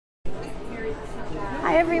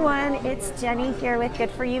everyone, it's Jenny here with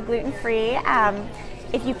Good For You Gluten Free.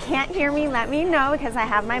 If you can't hear me, let me know because I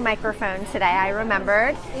have my microphone today, I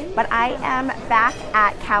remembered. But I am back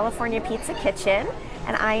at California Pizza Kitchen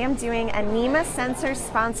and I am doing a Nima Sensor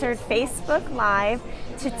sponsored Facebook Live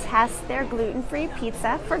to test their gluten-free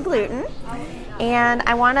pizza for gluten. And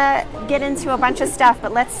I want to get into a bunch of stuff,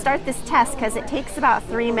 but let's start this test because it takes about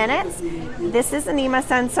 3 minutes. This is a Nima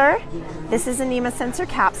Sensor. This is a Nima Sensor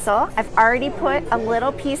capsule. I've already put a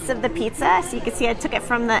little piece of the pizza, so you can see I took it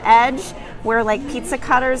from the edge where like pizza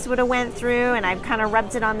cutters would have went through, and I've kind of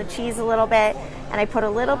rubbed it on the cheese a little bit, and I put a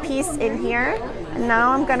little piece in here. And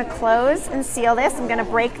now I'm going to close and seal this. I'm going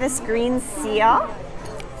to break this green seal,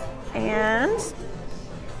 and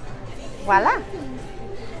voila.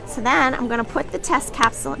 So then I'm going to put the test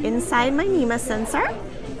capsule inside my Nima Sensor,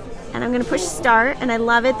 and I'm going to push start, and I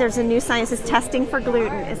love it. There's a new sign that says testing for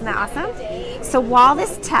gluten. Isn't that awesome? So while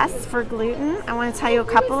this tests for gluten, I want to tell you a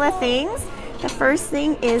couple of things. The first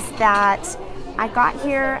thing is that I got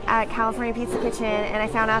here at California Pizza Kitchen and I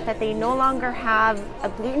found out that they no longer have a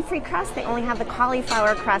gluten-free crust. They only have the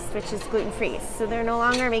cauliflower crust, which is gluten-free. So they're no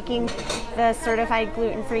longer making the certified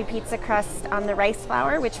gluten-free pizza crust on the rice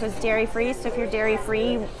flour, which was dairy-free. So if you're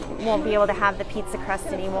dairy-free, you won't be able to have the pizza crust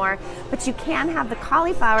anymore. But you can have the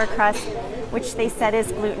cauliflower crust, which they said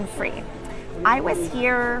is gluten-free. I was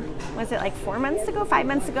here, was it like 4 months ago, 5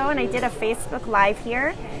 months ago, and I did a Facebook Live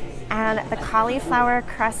here. And the cauliflower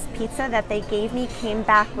crust pizza that they gave me came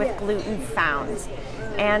back with gluten found.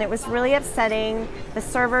 And it was really upsetting. The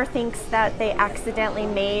server thinks that they accidentally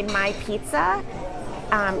made my pizza.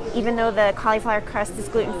 Even though the cauliflower crust is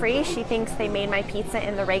gluten-free, she thinks they made my pizza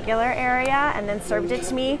in the regular area and then served it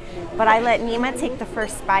to me. But I let Nima take the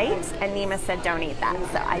first bite, and Nima said, don't eat that.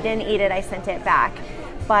 So I didn't eat it, I sent it back.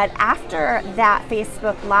 But after that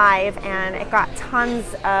Facebook Live, and it got tons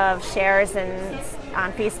of shares and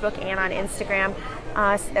on Facebook and on Instagram,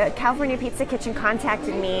 California Pizza Kitchen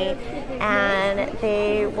contacted me and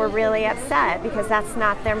they were really upset because that's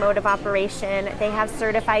not their mode of operation. They have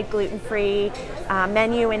certified gluten-free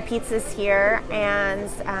menu and pizzas here, and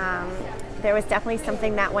there was definitely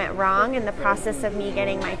something that went wrong in the process of me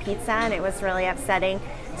getting my pizza, and it was really upsetting.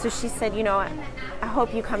 So she said, you know, I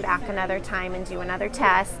hope you come back another time and do another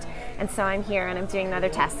test. And so I'm here and I'm doing another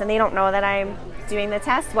test. And they don't know that I'm doing the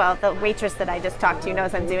test. Well, the waitress that I just talked to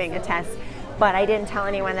knows I'm doing a test. But I didn't tell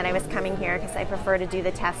anyone that I was coming here because I prefer to do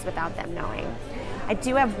the test without them knowing. I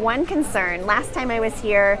do have one concern. Last time I was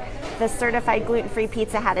here, the certified gluten-free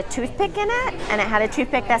pizza had a toothpick in it, and it had a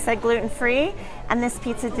toothpick that said gluten-free, and this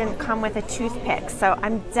pizza didn't come with a toothpick. So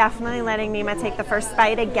I'm definitely letting Nima take the first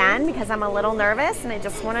bite again because I'm a little nervous, and I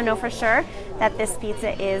just want to know for sure that this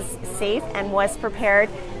pizza is safe and was prepared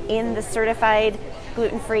in the certified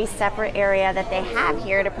gluten-free separate area that they have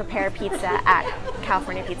here to prepare pizza at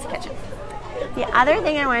California Pizza Kitchen. The other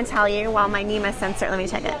thing I want to tell you while my Nima Sensor, let me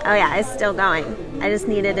check it. Oh yeah, it's still going. I just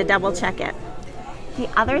needed to double check it. The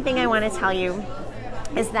other thing I want to tell you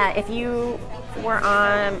is that if you were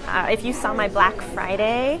on, if you saw my Black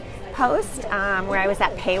Friday post where I was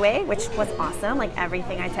at Payway, which was awesome, like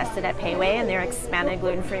everything I tested at Payway and their expanded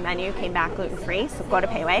gluten-free menu came back gluten-free, so go to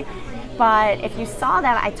Payway. But if you saw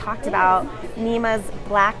that, I talked about Nima's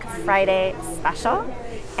Black Friday special.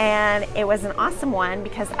 And it was an awesome one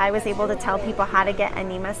because I was able to tell people how to get a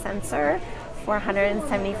Nima Sensor for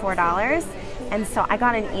 $174. And so I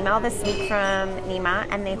got an email this week from Nima,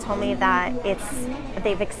 and they told me that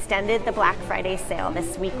they've extended the Black Friday sale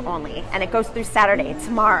this week only, and it goes through Saturday,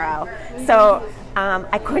 tomorrow. So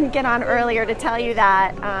I couldn't get on earlier to tell you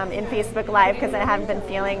that in Facebook Live because I haven't been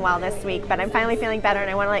feeling well this week, but I'm finally feeling better, and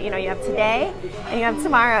I want to let you know you have today and you have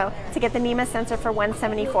tomorrow to get the Nima Sensor for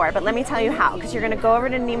 $174. But let me tell you how, because you're going to go over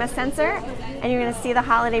to Nima Sensor and you're going to see the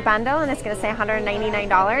holiday bundle, and it's going to say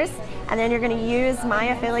 $199, and then you're going to use my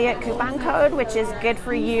affiliate coupon code, which is Good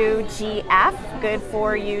For You GF, Good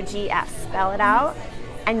For You GF, spell it out.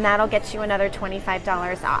 And that'll get you another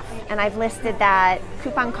 $25 off. And I've listed that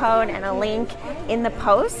coupon code and a link in the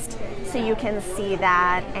post so you can see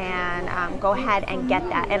that and go ahead and get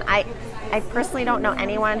that. And I personally don't know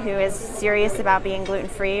anyone who is serious about being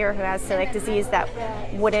gluten-free or who has celiac disease that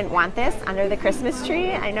wouldn't want this under the Christmas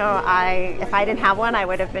tree. I know if I didn't have one, I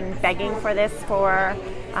would have been begging for this for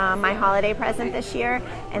my holiday present this year.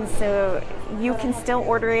 And so you can still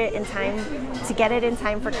order it in time to get it in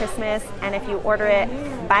time for Christmas. And if you order it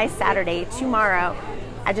by Saturday, tomorrow,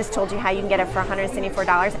 I just told you how you can get it for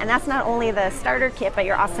 $174. And that's not only the starter kit, but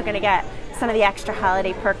you're also going to get some of the extra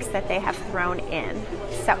holiday perks that they have thrown in.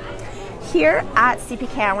 So here at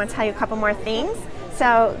CPK, I want to tell you a couple more things.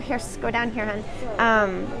 So here, go down here,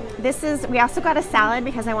 hon. We also got a salad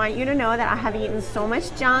because I want you to know that I have eaten so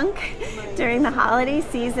much junk during the holiday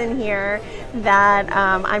season here that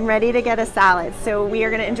I'm ready to get a salad. So we are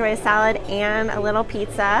going to enjoy a salad and a little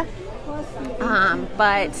pizza.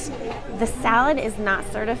 But the salad is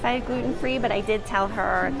not certified gluten-free, but I did tell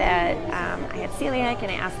her that I had celiac and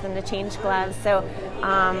I asked them to change gloves. So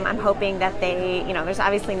I'm hoping that they, there's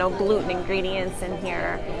obviously no gluten ingredients in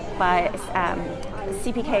here, but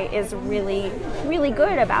CPK is really, really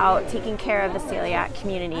good about taking care of the celiac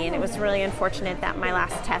community, and it was really unfortunate that my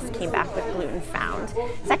last test came back with gluten found.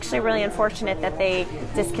 It's actually really unfortunate that they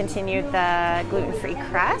discontinued the gluten-free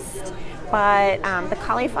crust. But the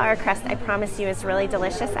cauliflower crust, I promise you, is really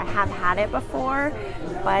delicious. I have had it before,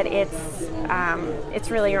 but it's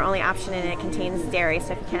really your only option, and it contains dairy.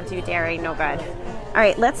 So if you can't do dairy, no good. All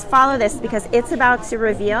right, let's follow this because it's about to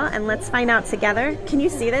reveal, and let's find out together. Can you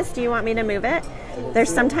see this? Do you want me to move it?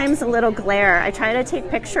 There's sometimes a little glare. I try to take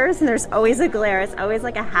pictures, and there's always a glare. It's always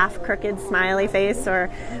like a half crooked smiley face or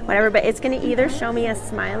whatever, but it's going to either show me a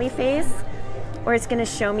smiley face or it's going to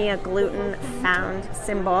show me a gluten found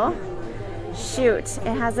symbol. Shoot,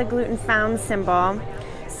 it has a gluten found symbol.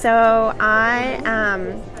 So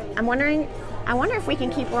I'm wondering, I wonder if we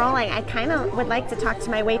can keep rolling. I kind of would like to talk to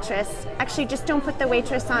my waitress. Actually, just don't put the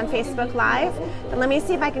waitress on Facebook Live, but let me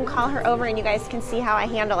see if I can call her over and you guys can see how I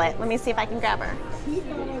handle it. Let me see if I can grab her.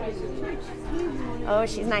 Oh,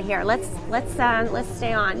 she's not here. Let's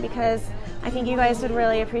stay on because I think you guys would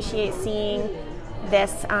really appreciate seeing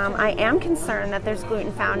this. I am concerned that there's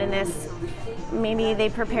gluten found in this. Maybe they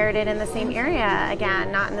prepared it in the same area, again,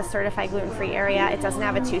 not in the certified gluten-free area. It doesn't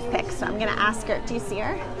have a toothpick, so I'm gonna ask her. Do you see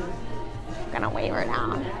her? I'm gonna wave her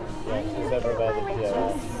down.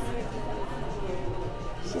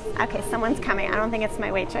 Okay, someone's coming. I don't think it's my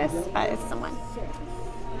waitress, but it's someone.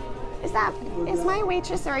 Is my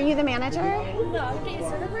waitress, or are you the manager? No, can you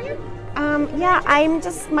serve it for you? Yeah,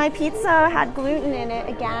 my pizza had gluten in it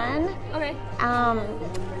again. Okay.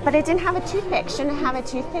 But it didn't have a toothpick. Shouldn't it have a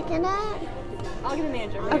toothpick in it? I'll give the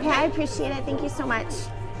manager. Okay, I appreciate it. Thank you so much.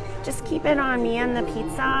 Just keep it on me and the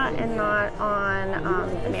pizza and not on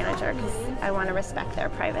the manager because I want to respect their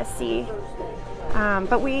privacy.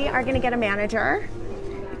 But we are going to get a manager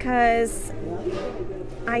because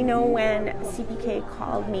I know when CPK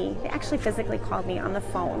called me, they actually physically called me on the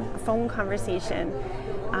phone, a phone conversation,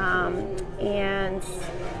 and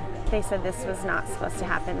they said this was not supposed to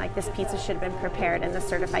happen. Like this pizza should have been prepared in the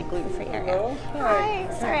certified gluten-free area. Oh, hi.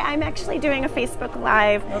 Sorry, I'm actually doing a Facebook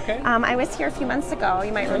Live. Okay. I was here a few months ago.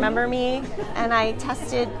 You might remember me, and I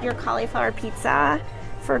tested your cauliflower pizza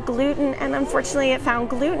for gluten, and unfortunately it found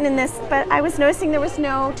gluten in this, but I was noticing there was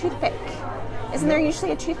no toothpick. Isn't there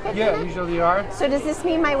usually a toothpick in it? Yeah, usually are. So does this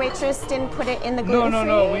mean my waitress didn't put it in the gluten-free?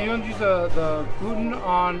 No. We don't use the gluten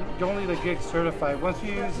on only the gig certified. Once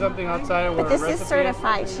you use something outside of what But this is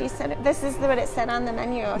certified. She said this is what it said on the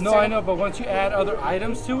menu. No, I know, but once you add other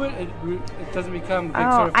items to it, it doesn't become gig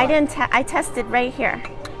certified. I didn't. I tested right here.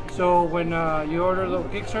 So when you order the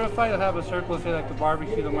gig certified, you'll have a circle say like the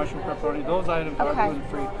barbecue, the mushroom pepperoni. Those items are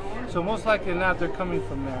gluten-free. So most likely not, they're coming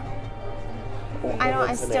from there.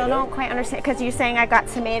 I still don't quite understand because you're saying I got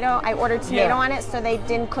tomato. I ordered tomato on it, so they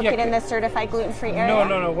didn't cook it in the certified gluten-free area.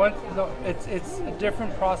 No. It's a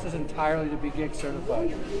different process entirely to be gig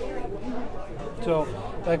certified. So,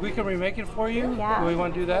 like, we can remake it for you. Yeah. Do we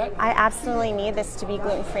want to do that? I absolutely need this to be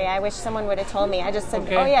gluten-free. I wish someone would have told me. I just said,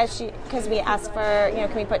 okay. Oh yeah, because we asked for,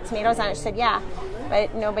 can we put tomatoes on it? She said, yeah.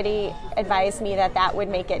 But nobody advised me that would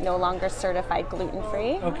make it no longer certified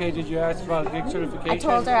gluten-free. Okay, did you ask about gig certification? I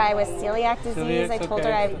told her I was celiac disease. I told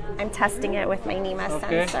her I'm testing it with my Nima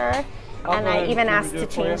Sensor. And I even asked to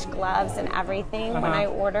change gloves and everything when I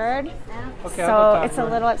ordered. Okay, so it's a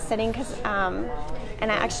little upsetting because,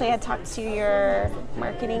 and I actually had talked to your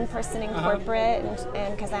marketing person in corporate,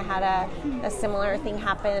 and because I had a similar thing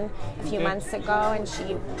happen a few months ago, and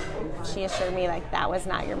she assured me like that was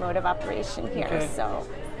not your mode of operation here. Okay. So.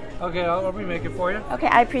 Okay, I'll remake it for you. Okay,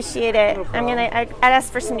 I appreciate it. No I'd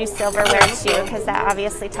ask for some new silverware too, because that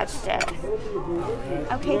obviously touched it.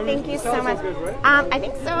 Okay, thank you so much. I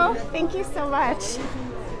think so. Thank you so much.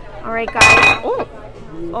 All right, guys.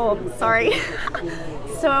 Oh, sorry.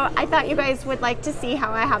 So I thought you guys would like to see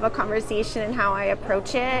how I have a conversation and how I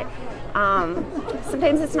approach it.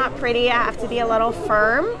 Sometimes it's not pretty. I have to be a little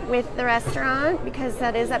firm with the restaurant because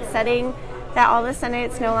that is upsetting that all of a sudden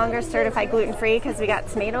it's no longer certified gluten-free because we got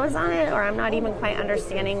tomatoes on it, or I'm not even quite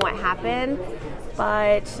understanding what happened.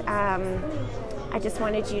 But I just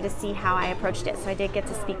wanted you to see how I approached it. So I did get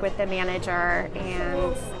to speak with the manager,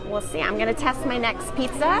 and we'll see. I'm gonna test my next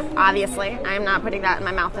pizza. Obviously, I'm not putting that in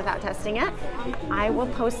my mouth without testing it. I will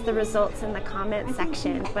post the results in the comment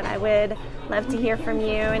section, but I would love to hear from you,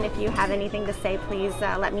 and if you have anything to say, please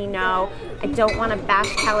let me know. I don't want to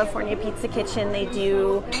bash California Pizza Kitchen. They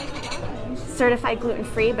do certified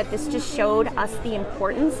gluten-free, but this just showed us the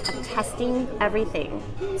importance of testing everything.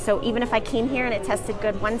 So even if I came here and it tested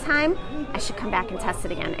good one time, I should come back and test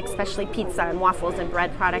it again, especially pizza and waffles and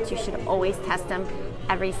bread products. You should always test them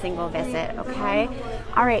every single visit, okay?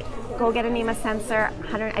 All right, go get a Nima Sensor.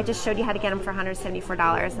 I just showed you how to get them for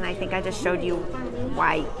 $174, and I think I just showed you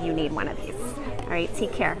why you need one of these. All right,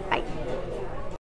 take care. Bye.